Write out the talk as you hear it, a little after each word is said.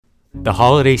The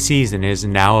holiday season is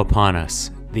now upon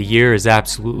us. The year is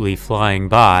absolutely flying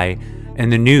by, and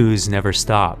the news never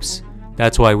stops.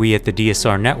 That's why we at the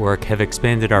DSR Network have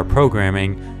expanded our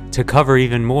programming to cover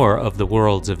even more of the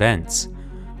world's events.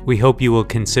 We hope you will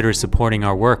consider supporting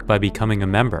our work by becoming a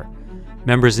member.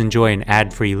 Members enjoy an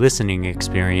ad-free listening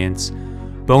experience,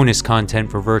 bonus content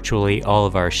for virtually all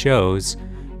of our shows,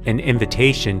 an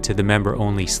invitation to the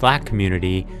member-only Slack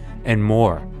community, and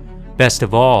more. Best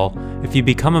of all, if you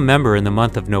become a member in the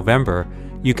month of November,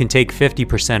 you can take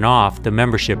 50% off the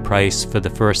membership price for the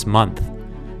first month.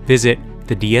 Visit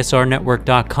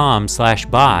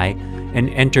thedsrnetwork.com/buy and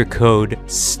enter code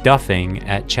STUFFING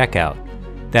at checkout.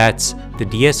 That's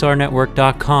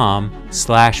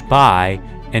thedsrnetwork.com/buy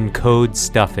and code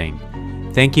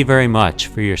STUFFING. Thank you very much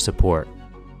for your support.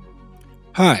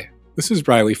 Hi, this is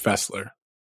Riley Fessler.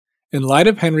 In light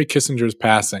of Henry Kissinger's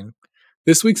passing,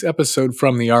 this week's episode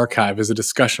from the archive is a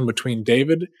discussion between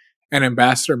David and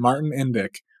Ambassador Marin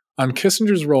Indyk on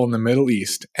Kissinger's role in the Middle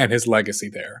East and his legacy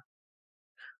there.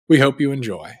 We hope you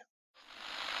enjoy.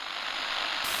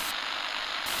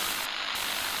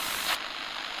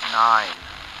 9,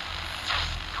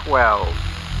 12,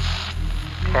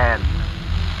 10,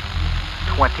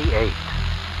 28,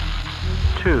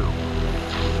 2,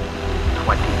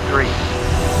 23.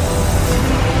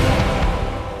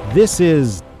 This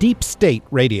is Deep State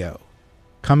Radio,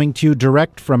 coming to you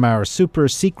direct from our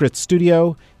super-secret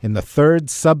studio in the third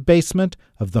sub-basement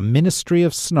of the Ministry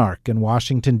of Snark in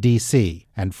Washington, D.C.,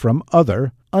 and from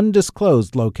other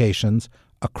undisclosed locations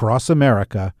across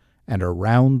America and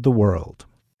around the world.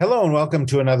 Hello and welcome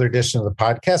to another edition of the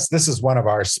podcast. This is one of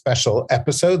our special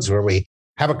episodes where we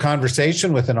have a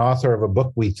conversation with an author of a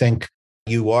book we think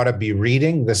you ought to be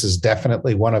reading. This is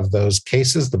definitely one of those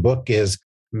cases. The book is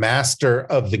Master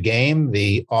of the Game.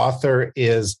 The author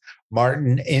is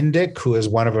Marin Indyk, who is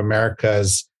one of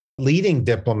America's leading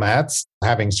diplomats,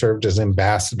 having served as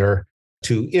ambassador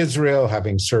to Israel,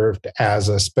 having served as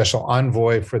a special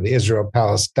envoy for the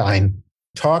Israel-Palestine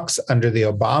talks under the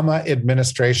Obama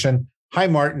administration. Hi,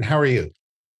 Martin. How are you?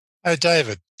 Hi,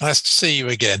 David. Nice to see you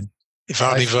again, if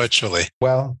only virtually.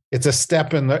 Well, it's a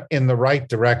step in the right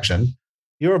direction.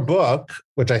 Your book,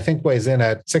 which I think weighs in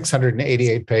at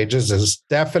 688 pages, is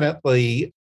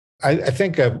definitely, I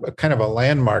think, a kind of a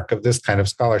landmark of this kind of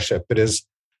scholarship. It is,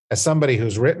 as somebody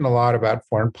who's written a lot about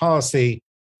foreign policy,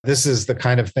 this is the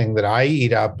kind of thing that I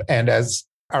eat up. And as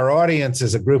our audience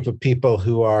is a group of people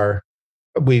who are,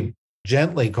 we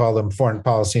gently call them foreign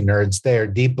policy nerds, they are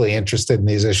deeply interested in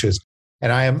these issues.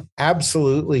 And I am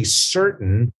absolutely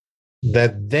certain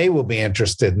that they will be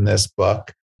interested in this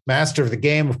book. Master of the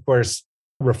Game, of course,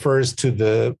 refers to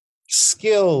the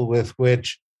skill with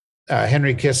which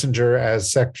Henry Kissinger,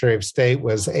 as Secretary of State,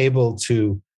 was able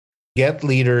to get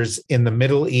leaders in the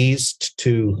Middle East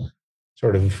to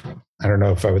sort of, I don't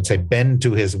know if I would say bend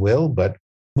to his will, but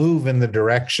move in the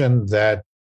direction that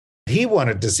he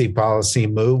wanted to see policy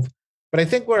move. But I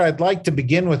think where I'd like to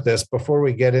begin with this, before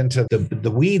we get into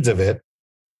the weeds of it,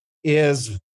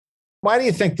 is why do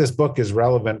you think this book is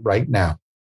relevant right now?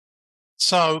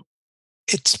 So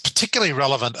it's particularly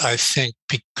relevant, I think,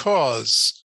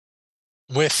 because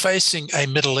we're facing a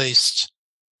Middle East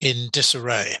in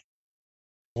disarray,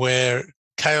 where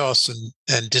chaos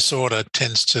and disorder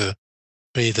tends to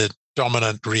be the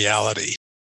dominant reality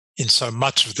in so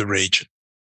much of the region.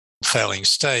 Failing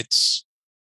states,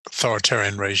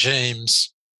 authoritarian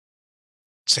regimes,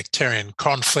 sectarian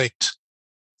conflict.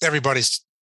 Everybody's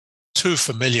too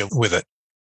familiar with it.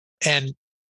 And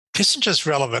Kissinger's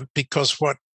relevant because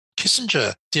what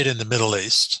Kissinger did in the Middle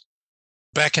East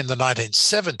back in the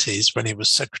 1970s when he was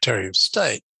Secretary of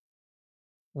State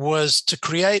was to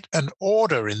create an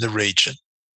order in the region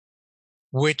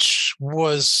which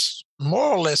was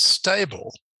more or less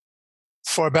stable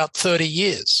for about 30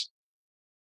 years.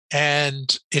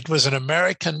 And it was an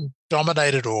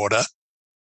American-dominated order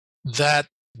that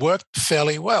worked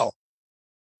fairly well.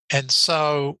 And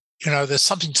so, there's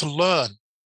something to learn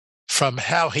from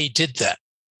how he did that.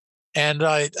 And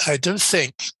I do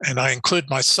think, and I include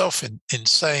myself in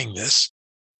saying this,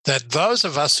 that those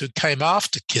of us who came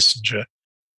after Kissinger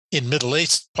in Middle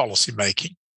East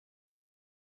policymaking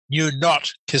knew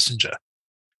not Kissinger.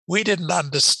 We didn't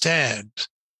understand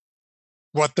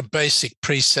what the basic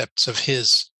precepts of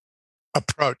his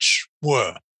approach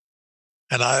were.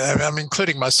 And I'm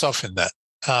including myself in that.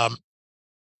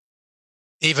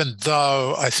 Even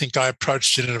though I think I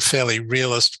approached it in a fairly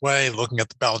realist way, looking at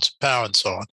the balance of power and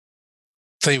so on.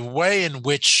 The way in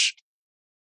which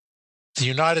the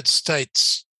United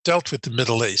States dealt with the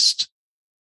Middle East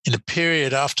in a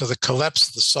period after the collapse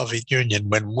of the Soviet Union,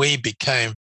 when we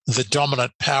became the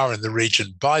dominant power in the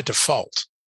region by default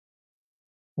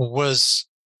was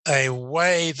a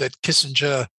way that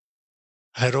Kissinger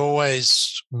had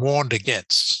always warned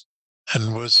against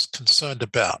and was concerned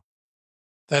about.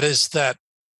 That is that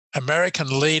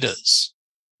American leaders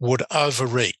would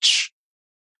overreach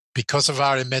because of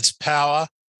our immense power,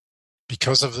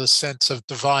 because of the sense of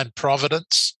divine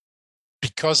providence,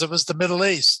 because it was the Middle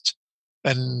East.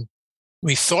 And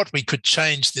we thought we could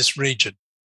change this region,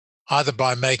 either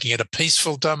by making it a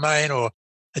peaceful domain or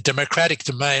a democratic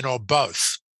domain or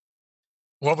both.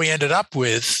 What we ended up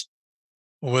with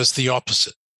was the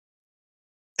opposite.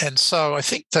 And so I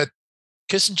think that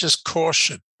Kissinger's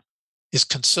caution, his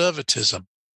conservatism,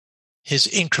 his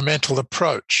incremental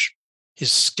approach,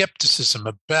 his skepticism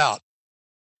about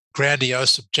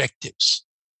grandiose objectives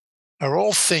are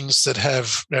all things that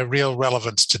have a real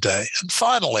relevance today. And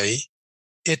finally,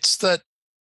 it's that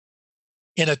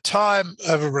in a time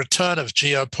of a return of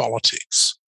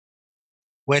geopolitics,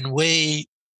 when we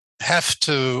have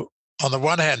to, on the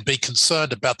one hand, be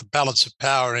concerned about the balance of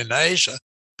power in Asia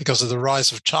because of the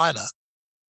rise of China,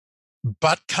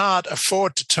 but can't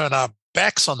afford to turn our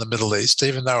backs on the Middle East,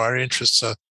 even though our interests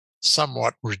are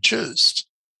somewhat reduced,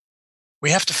 we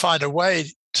have to find a way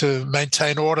to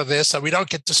maintain order there so we don't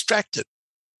get distracted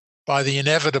by the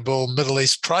inevitable Middle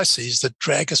East crises that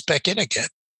drag us back in again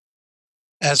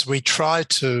as we try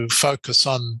to focus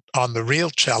on the real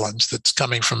challenge that's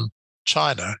coming from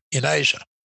China in Asia.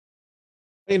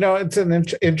 It's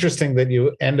interesting that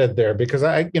you ended there, because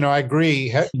I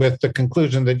agree with the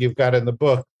conclusion that you've got in the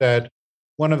book that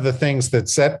one of the things that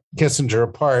set Kissinger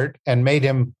apart and made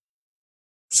him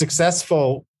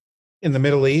successful in the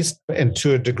Middle East, and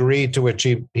to a degree to which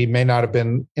he may not have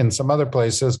been in some other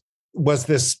places, was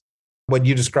this, what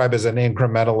you describe as an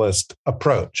incrementalist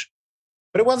approach.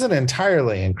 But it wasn't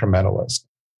entirely incrementalist.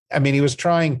 I mean, he was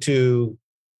trying to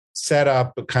set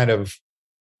up a kind of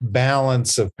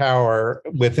balance of power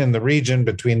within the region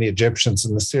between the Egyptians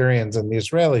and the Syrians and the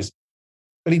Israelis.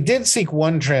 But he did seek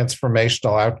one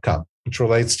transformational outcome, which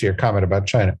relates to your comment about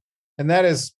China, and that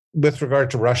is with regard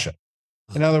to Russia.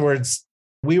 In other words,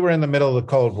 we were in the middle of the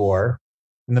Cold War,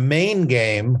 and the main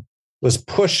game was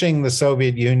pushing the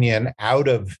Soviet Union out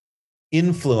of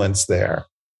influence there.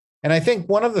 And I think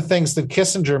one of the things that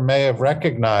Kissinger may have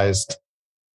recognized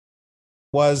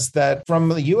was that from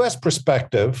the US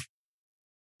perspective,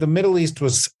 the Middle East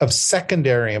was of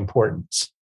secondary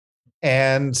importance.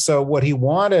 And so what he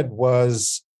wanted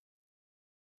was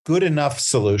good enough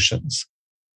solutions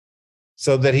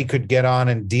so that he could get on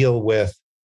and deal with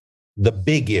the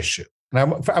big issue.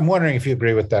 And I'm wondering if you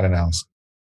agree with that analysis.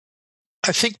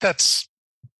 I think that's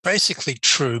basically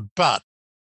true, but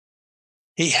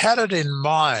he had it in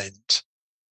mind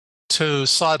to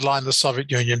sideline the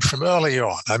Soviet Union from early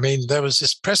on. I mean, there was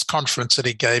this press conference that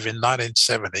he gave in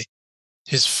 1970,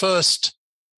 his first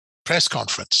press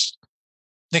conference.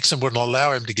 Nixon wouldn't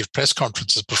allow him to give press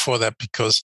conferences before that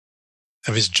because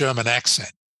of his German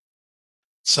accent.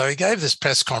 So he gave this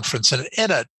press conference, and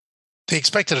in it, he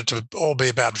expected it to all be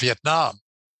about Vietnam.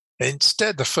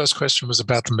 Instead, the first question was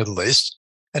about the Middle East.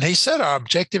 And he said, our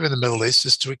objective in the Middle East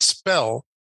is to expel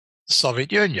the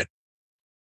Soviet Union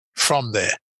from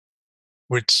there,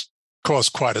 which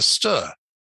caused quite a stir.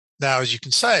 Now, as you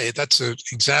can say, that's an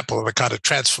example of a kind of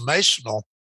transformational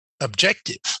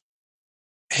objective.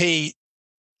 He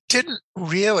didn't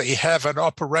really have an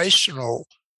operational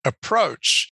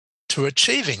approach to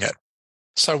achieving it.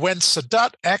 So when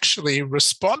Sadat actually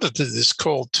responded to this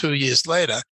call 2 years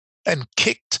later and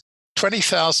kicked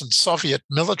 20,000 Soviet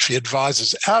military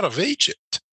advisors out of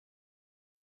Egypt,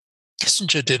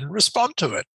 Kissinger didn't respond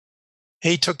to it.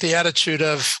 He took the attitude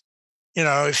of,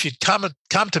 if you'd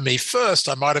come to me first,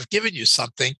 I might have given you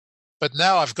something, but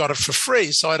now I've got it for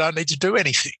free, so I don't need to do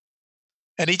anything.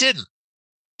 And he didn't.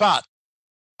 But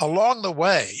along the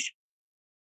way,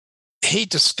 he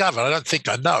discovered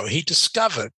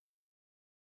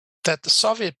that the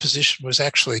Soviet position was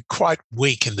actually quite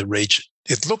weak in the region.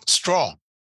 It looked strong.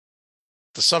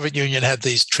 The Soviet Union had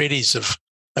these treaties of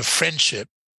friendship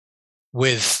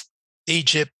with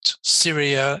Egypt,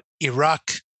 Syria,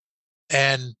 Iraq,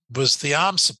 and was the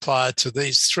arms supplier to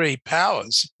these three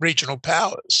powers, regional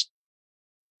powers.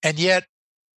 And yet,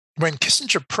 when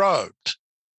Kissinger probed,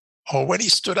 or when he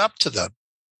stood up to them,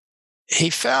 he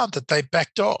found that they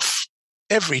backed off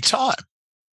every time.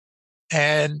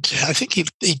 And I think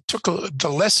the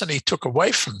lesson he took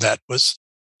away from that was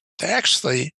they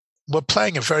actually were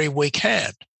playing a very weak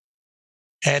hand,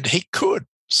 and he could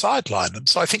sideline them.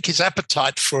 So I think his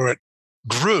appetite for it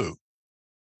grew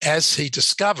as he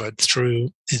discovered through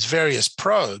his various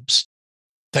probes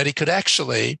that he could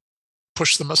actually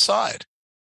push them aside.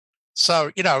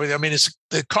 So, I mean,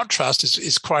 the contrast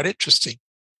is quite interesting.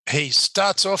 He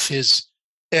starts off his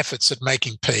efforts at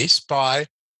making peace by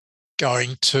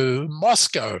going to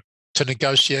Moscow to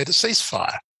negotiate a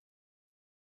ceasefire.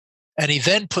 And he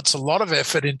then puts a lot of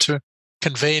effort into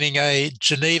convening a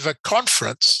Geneva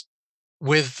conference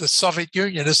with the Soviet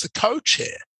Union as the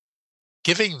co-chair,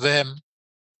 giving them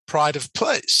pride of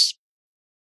place.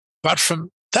 But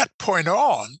from that point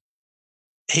on,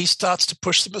 he starts to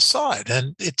push them aside.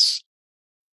 And it's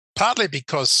partly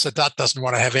because Sadat doesn't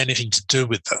want to have anything to do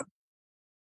with them.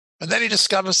 And then he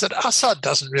discovers that Assad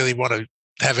doesn't really want to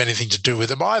have anything to do with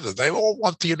them either. They all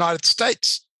want the United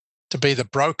States to be the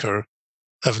broker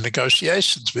of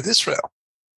negotiations with Israel.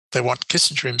 They want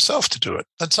Kissinger himself to do it.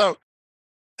 And so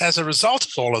as a result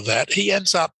of all of that, he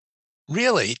ends up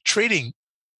really treating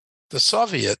the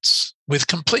Soviets with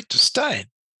complete disdain.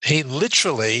 He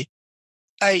literally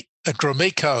ate at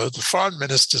Gromyko, the foreign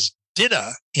minister's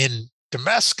dinner in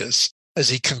Damascus, as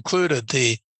he concluded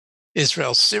the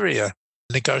Israel-Syria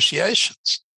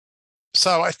negotiations.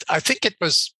 So I think it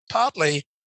was partly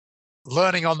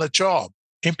learning on the job,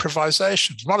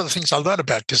 improvisation. One of the things I learned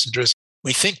about Kissinger is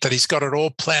we think that he's got it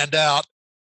all planned out,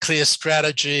 clear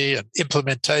strategy and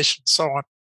implementation and so on.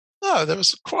 No, there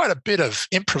was quite a bit of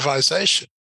improvisation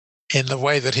in the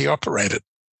way that he operated.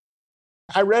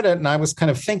 I read it and I was kind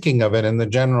of thinking of it in the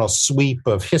general sweep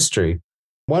of history.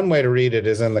 One way to read it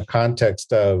is in the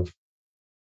context of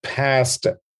past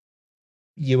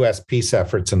U.S. peace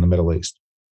efforts in the Middle East.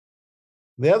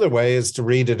 The other way is to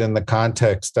read it in the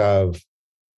context of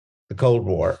the Cold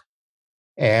War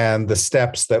and the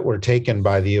steps that were taken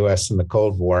by the U.S. in the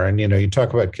Cold War. And, you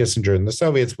talk about Kissinger and the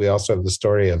Soviets. We also have the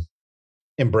story of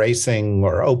embracing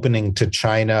or opening to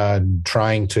China and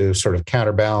trying to sort of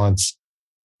counterbalance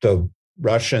the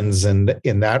Russians in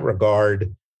that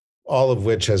regard, all of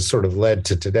which has sort of led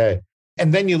to today.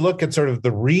 And then you look at sort of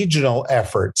the regional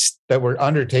efforts that were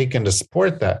undertaken to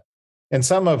support that. And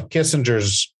some of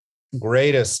Kissinger's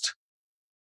greatest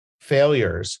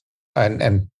failures,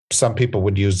 and some people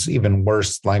would use even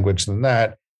worse language than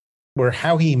that, were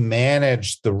how he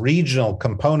managed the regional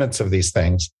components of these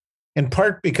things, in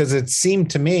part because it seemed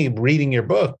to me, reading your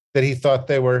book, that he thought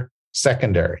they were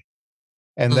secondary.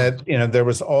 And that, there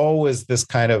was always this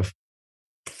kind of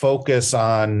focus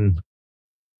on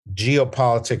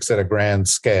geopolitics at a grand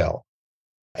scale,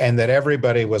 and that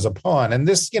everybody was a pawn. And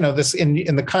this, this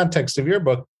in the context of your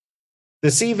book,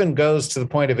 this even goes to the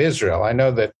point of Israel. I know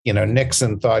that,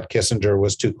 Nixon thought Kissinger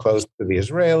was too close to the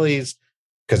Israelis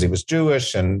because he was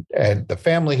Jewish and the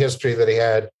family history that he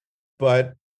had.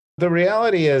 But the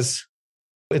reality is,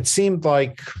 it seemed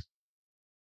like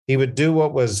he would do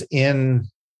what was in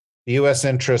the U.S.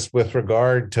 interest with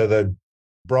regard to the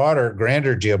broader,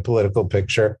 grander geopolitical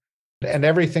picture, and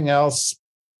everything else,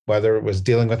 whether it was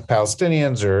dealing with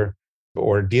Palestinians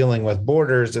or dealing with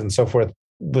borders and so forth,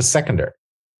 was secondary.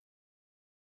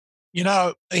 He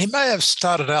may have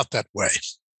started out that way.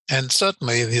 And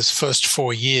certainly in his first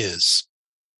 4 years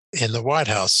in the White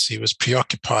House, he was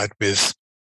preoccupied with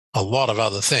a lot of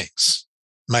other things,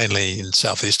 mainly in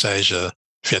Southeast Asia,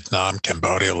 Vietnam,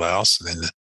 Cambodia, Laos, and then,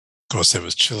 of course, there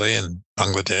was Chile and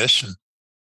Bangladesh,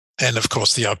 and of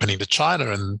course, the opening to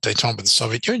China and détente with the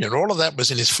Soviet Union. All of that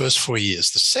was in his first 4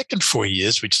 years. The second 4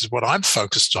 years, which is what I'm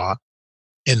focused on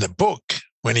in the book,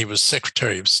 when he was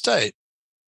Secretary of State,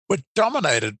 were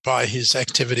dominated by his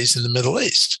activities in the Middle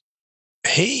East.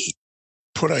 He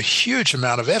put a huge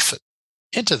amount of effort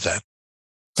into that.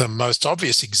 The most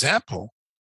obvious example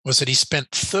was that he spent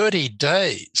 30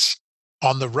 days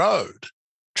on the road,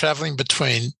 traveling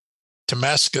between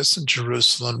Damascus and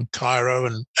Jerusalem, Cairo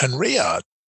and Riyadh.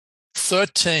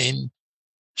 13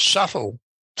 shuttle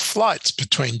flights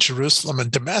between Jerusalem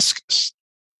and Damascus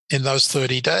in those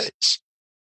 30 days.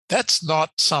 That's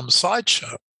not some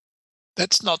sideshow.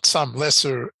 That's not some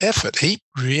lesser effort. He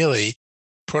really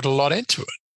put a lot into it.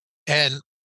 And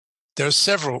there are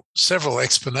several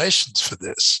explanations for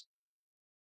this.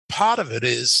 Part of it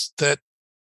is that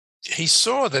he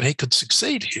saw that he could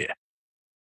succeed here.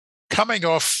 Coming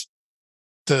off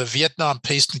the Vietnam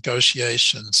peace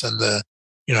negotiations and the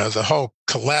whole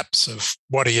collapse of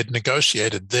what he had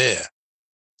negotiated there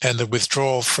and the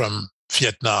withdrawal from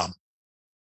Vietnam,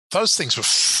 those things were,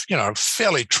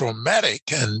 fairly traumatic,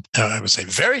 and I would say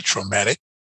very traumatic,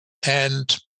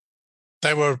 and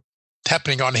they were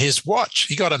happening on his watch.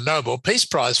 He got a Nobel Peace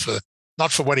Prize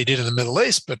not for what he did in the Middle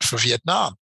East, but for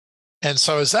Vietnam. And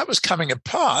so as that was coming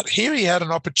apart, here he had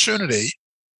an opportunity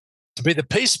to be the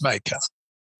peacemaker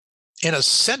in a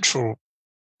central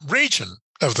region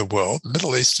of the world. The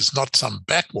Middle East is not some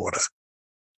backwater.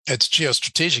 Its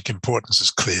geostrategic importance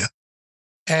is clear.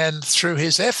 And through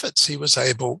his efforts, he was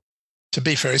able to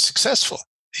be very successful.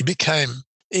 He became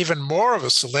even more of a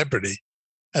celebrity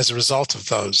as a result of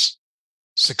those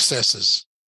successes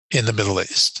in the Middle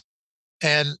East.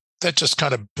 And that just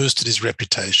kind of boosted his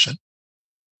reputation.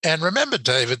 And remember,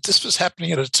 David, this was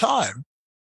happening at a time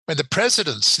when the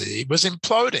presidency was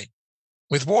imploding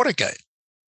with Watergate.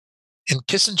 And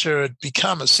Kissinger had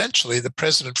become essentially the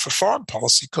president for foreign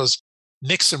policy because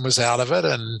Nixon was out of it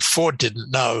and Ford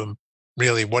didn't know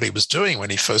really what he was doing when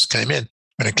he first came in,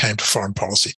 when it came to foreign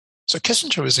policy. So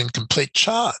Kissinger was in complete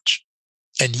charge,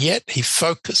 and yet he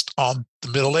focused on the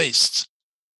Middle East.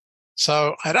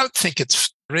 So I don't think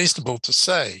it's reasonable to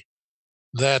say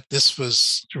that this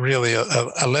was really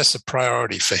a lesser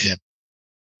priority for him.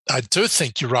 I do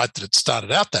think you're right that it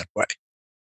started out that way,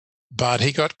 but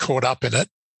he got caught up in it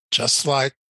just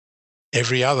like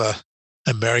every other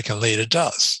American leader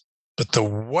does. But the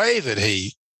way that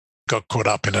he got caught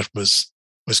up in it was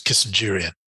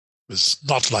Kissingerian, was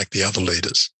not like the other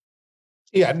leaders.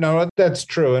 Yeah, no, that's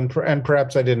true. And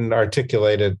perhaps I didn't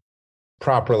articulate it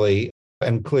properly.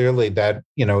 And clearly that,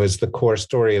 is the core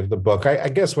story of the book. I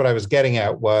guess what I was getting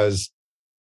at was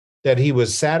that he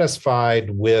was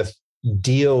satisfied with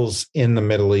deals in the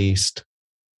Middle East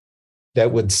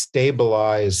that would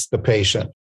stabilize the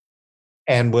patient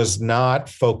and was not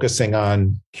focusing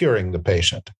on curing the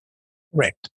patient.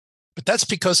 Correct. But that's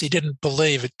because he didn't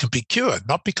believe it could be cured,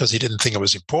 not because he didn't think it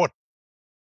was important.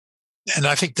 And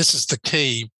I think this is the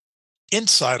key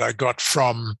insight I got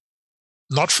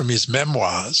not from his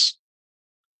memoirs,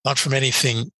 not from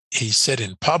anything he said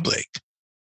in public,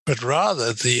 but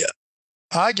rather the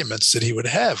arguments that he would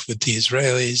have with the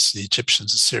Israelis, the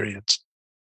Egyptians, the Syrians,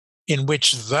 in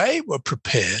which they were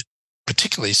prepared,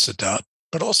 particularly Sadat,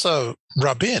 but also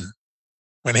Rabin,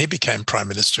 when he became prime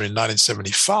minister in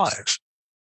 1975,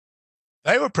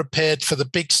 they were prepared for the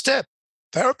big step.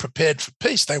 They were prepared for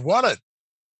peace. They wanted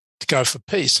to go for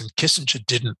peace, and Kissinger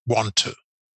didn't want to.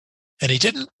 And he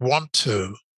didn't want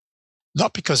to,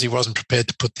 not because he wasn't prepared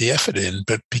to put the effort in,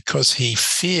 but because he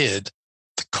feared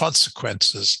the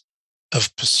consequences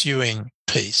of pursuing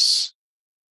peace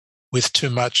with too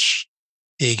much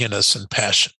eagerness and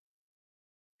passion.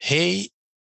 He,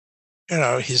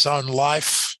 his own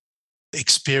life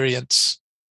experience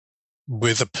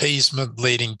with appeasement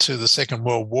leading to the Second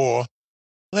World War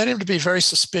led him to be very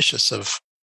suspicious of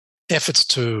efforts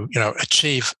to,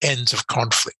 achieve ends of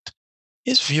conflict.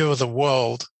 His view of the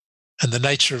world and the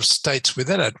nature of states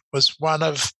within it was one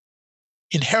of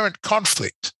inherent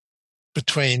conflict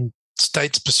between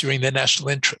states pursuing their national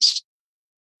interest.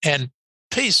 And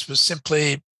peace was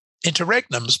simply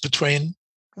interregnums between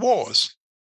wars.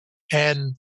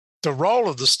 And the role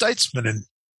of the statesman, in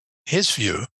his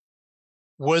view,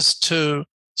 was to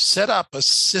set up a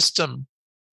system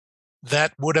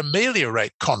that would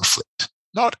ameliorate conflict,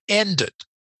 not end it.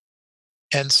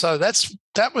 And so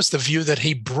that was the view that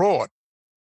he brought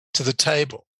to the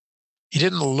table. He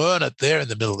didn't learn it there in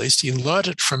the Middle East. He learned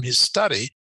it from his study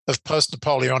of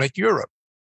post-Napoleonic Europe,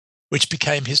 which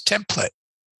became his template.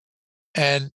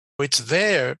 And it's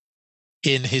there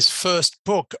in his first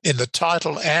book, in the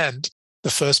title and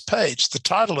the first page. The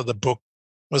title of the book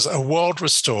was A World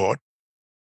Restored,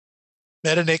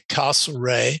 Metternich,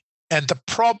 Castlereagh, and the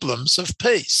Problems of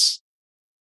Peace.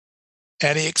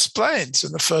 And he explains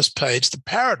in the first page the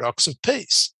paradox of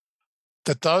peace,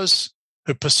 that those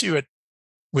who pursue it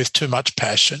with too much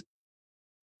passion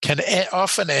can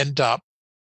often end up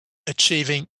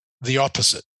achieving the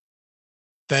opposite.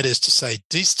 That is to say,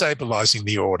 destabilizing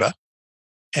the order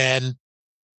and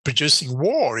producing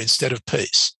war instead of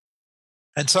peace.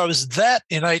 And so it was that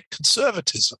innate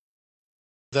conservatism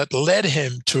that led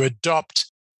him to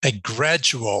adopt a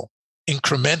gradual,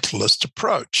 incrementalist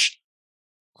approach,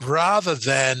 rather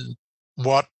than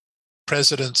what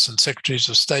presidents and secretaries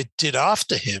of state did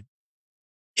after him,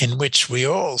 in which we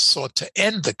all sought to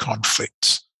end the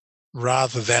conflicts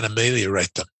rather than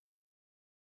ameliorate them.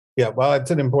 Yeah, well,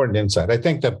 it's an important insight. I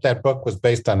think that book was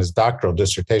based on his doctoral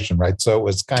dissertation, right? So it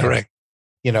was kind Correct.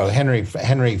 of,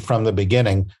 Henry from the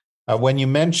beginning. When you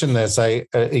mentioned this,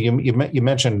 you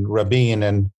mentioned Rabin,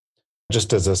 and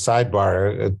just as a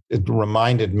sidebar, it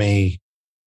reminded me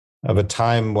of a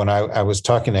time when I was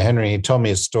talking to Henry. He told me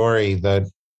a story that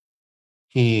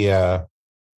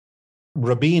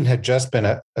Rabin had just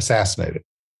been assassinated,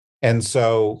 and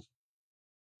so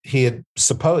he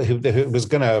was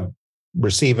going to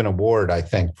receive an award, I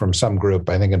think, from some group,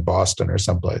 I think in Boston or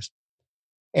someplace.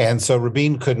 And so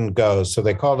Rabin couldn't go. So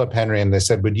they called up Henry and they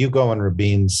said, would you go on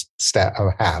Rabin's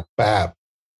behalf?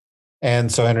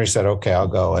 And so Henry said, okay, I'll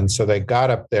go. And so they got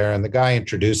up there and the guy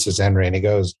introduces Henry and he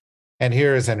goes, And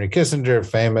here is Henry Kissinger,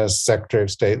 famous Secretary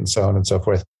of State and so on and so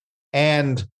forth,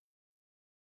 and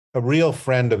a real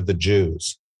friend of the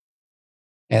Jews.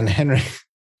 And Henry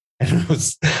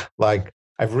was like,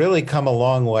 I've really come a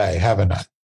long way, haven't I?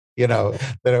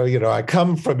 I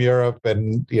come from Europe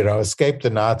and, escaped the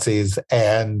Nazis,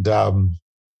 and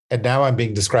now I'm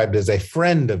being described as a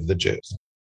friend of the Jews.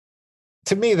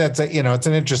 To me, that's it's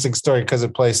an interesting story because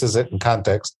it places it in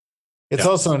context. It's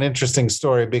also an interesting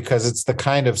story because it's the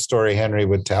kind of story Henry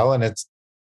would tell, and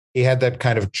he had that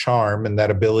kind of charm and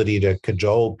that ability to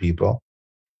cajole people.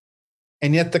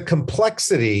 And yet the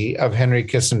complexity of Henry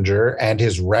Kissinger and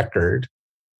his record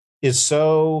is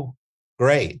so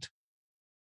great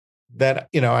that,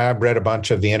 I've read a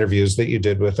bunch of the interviews that you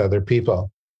did with other people.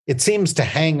 It seems to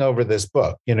hang over this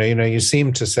book. You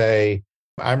seem to say,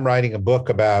 I'm writing a book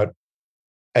about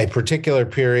a particular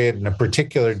period and a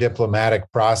particular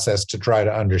diplomatic process to try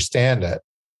to understand it.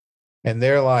 And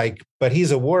they're like, but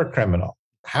he's a war criminal.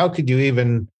 How could you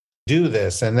even do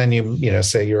this? And then you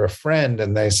say you're a friend,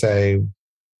 and they say,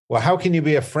 well, how can you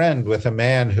be a friend with a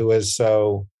man who is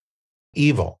so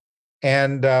evil?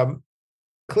 And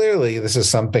clearly, this is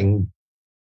something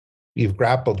you've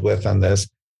grappled with on this.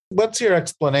 What's your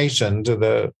explanation to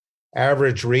the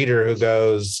average reader who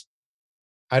goes,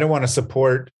 I don't want to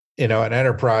support, an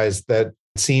enterprise that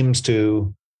seems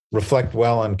to reflect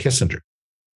well on Kissinger?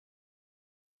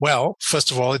 Well, first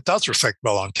of all, it does reflect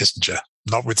well on Kissinger,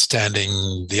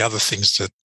 notwithstanding the other things that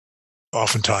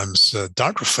oftentimes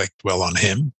don't reflect well on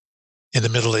him. In the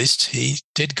Middle East, he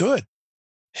did good.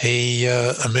 He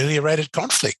ameliorated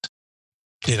conflict.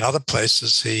 In other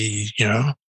places, he,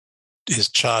 is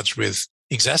charged with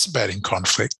exacerbating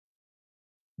conflict.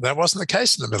 That wasn't the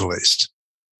case in the Middle East.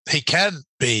 He can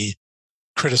be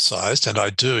criticized, and I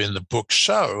do in the book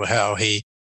show how he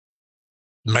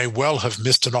may well have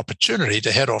missed an opportunity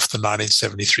to head off the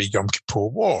 1973 Yom Kippur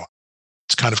War.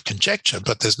 It's kind of conjecture,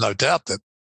 but there's no doubt that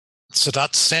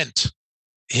Sadat sent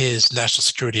his national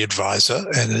security advisor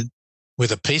and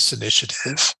with a peace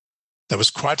initiative that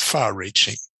was quite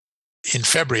far-reaching in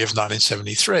February of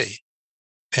 1973.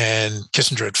 And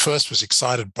Kissinger at first was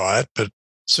excited by it, but as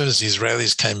soon as the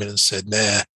Israelis came in and said,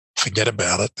 nah, forget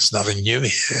about it, there's nothing new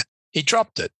here, he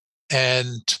dropped it.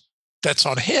 And that's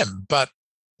on him. But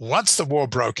once the war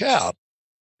broke out,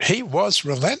 he was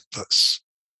relentless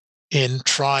in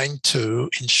trying to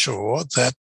ensure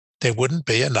that there wouldn't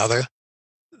be another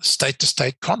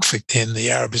state-to-state conflict in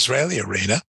the Arab-Israeli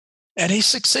arena. And he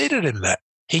succeeded in that.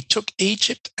 He took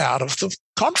Egypt out of the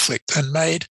conflict and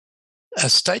made a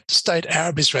state-to-state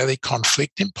Arab-Israeli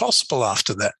conflict impossible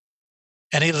after that.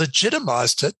 And he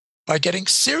legitimized it by getting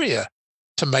Syria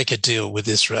to make a deal with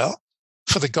Israel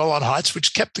for the Golan Heights,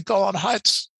 which kept the Golan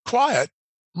Heights quiet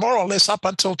more or less up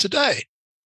until today.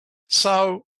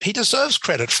 So he deserves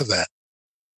credit for that.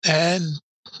 And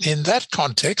in that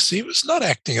context, he was not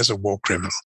acting as a war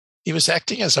criminal. He was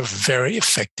acting as a very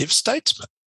effective statesman,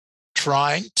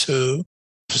 trying to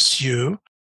pursue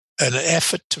an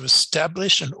effort to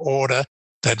establish an order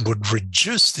that would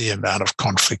reduce the amount of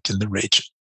conflict in the region.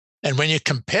 And when you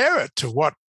compare it to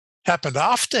what happened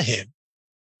after him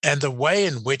and the way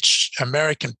in which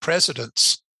American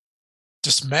presidents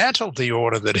dismantled the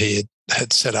order that he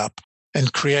had set up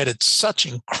and created such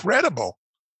incredible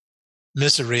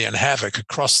misery and havoc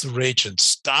across the region,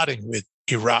 starting with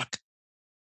Iraq,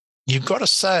 you've got to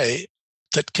say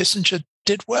that Kissinger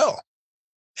did well.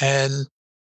 And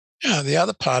the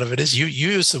other part of it is you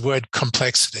use the word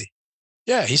complexity.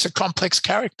 Yeah, he's a complex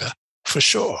character for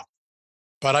sure.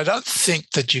 But I don't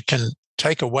think that you can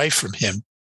take away from him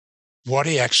what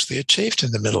he actually achieved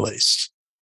in the Middle East.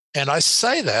 And I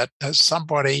say that as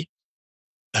somebody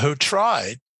who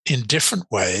tried in different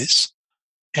ways.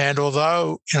 And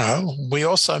although, we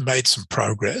also made some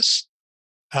progress,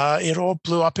 it all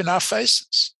blew up in our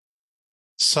faces.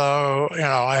 So,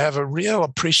 I have a real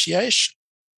appreciation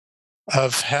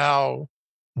of how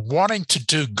wanting to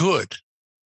do good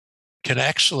can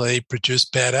actually produce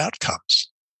bad outcomes,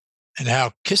 and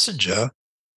how Kissinger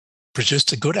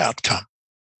produced a good outcome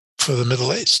for the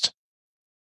Middle East.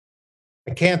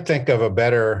 I can't think of a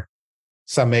better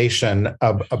summation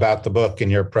about the book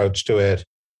and your approach to it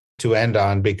to end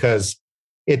on, because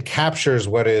it captures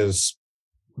what is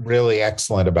really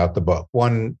excellent about the book.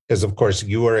 One is, of course,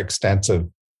 your extensive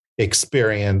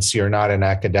experience. You're not an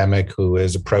academic who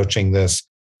is approaching this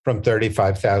from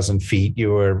 35,000 feet.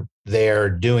 You were there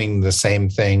doing the same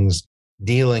things,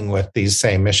 dealing with these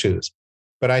same issues.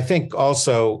 But I think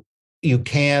also you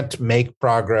can't make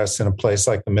progress in a place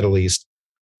like the Middle East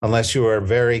unless you are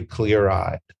very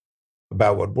clear-eyed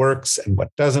about what works and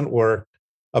what doesn't work,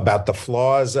 about the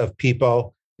flaws of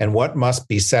people and what must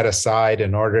be set aside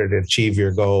in order to achieve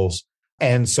your goals.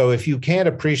 And so if you can't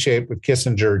appreciate what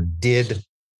Kissinger did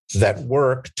that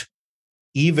worked,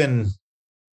 even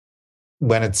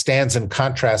when it stands in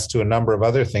contrast to a number of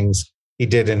other things he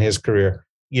did in his career,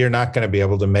 you're not going to be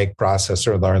able to make process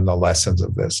or learn the lessons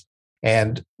of this.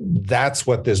 And that's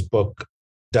what this book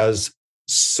does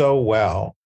so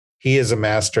well. He is a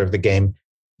master of the game.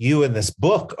 You in this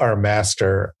book are a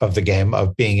master of the game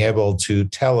of being able to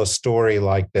tell a story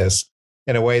like this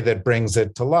in a way that brings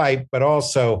it to light, but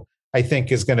also I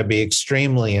think is going to be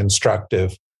extremely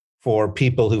instructive for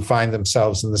people who find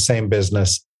themselves in the same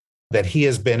business that he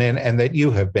has been in and that you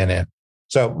have been in.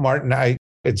 So Martin,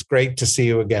 it's great to see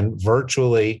you again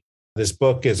virtually. This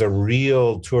book is a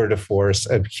real tour de force,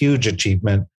 a huge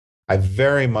achievement. I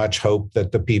very much hope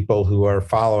that the people who are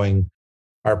following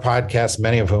our podcast,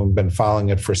 many of whom have been following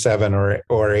it for 7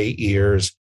 or 8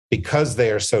 years, because they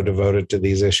are so devoted to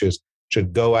these issues,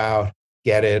 should go out,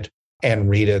 get it, and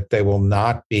read it. They will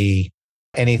not be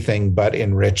anything but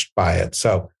enriched by it.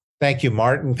 So thank you,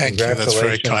 Martin. Thank you. That's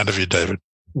very kind of you, David.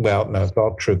 Well, no, it's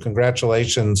all true.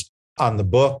 Congratulations on the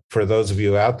book. For those of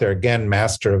you out there, again,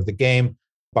 Master of the Game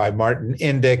by Martin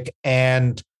Indyk.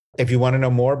 And if you want to know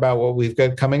more about what we've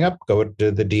got coming up, go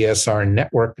to the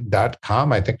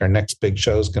dsrnetwork.com. I think our next big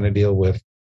show is going to deal with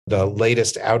the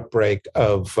latest outbreak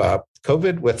of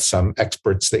COVID with some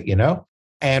experts that you know.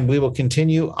 And we will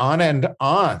continue on and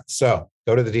on. So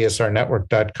go to the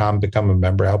dsrnetwork.com, become a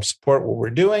member, help support what we're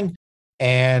doing,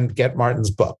 and get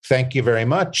Martin's book. Thank you very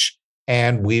much.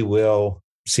 And we will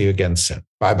see you again soon.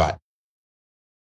 Bye-bye.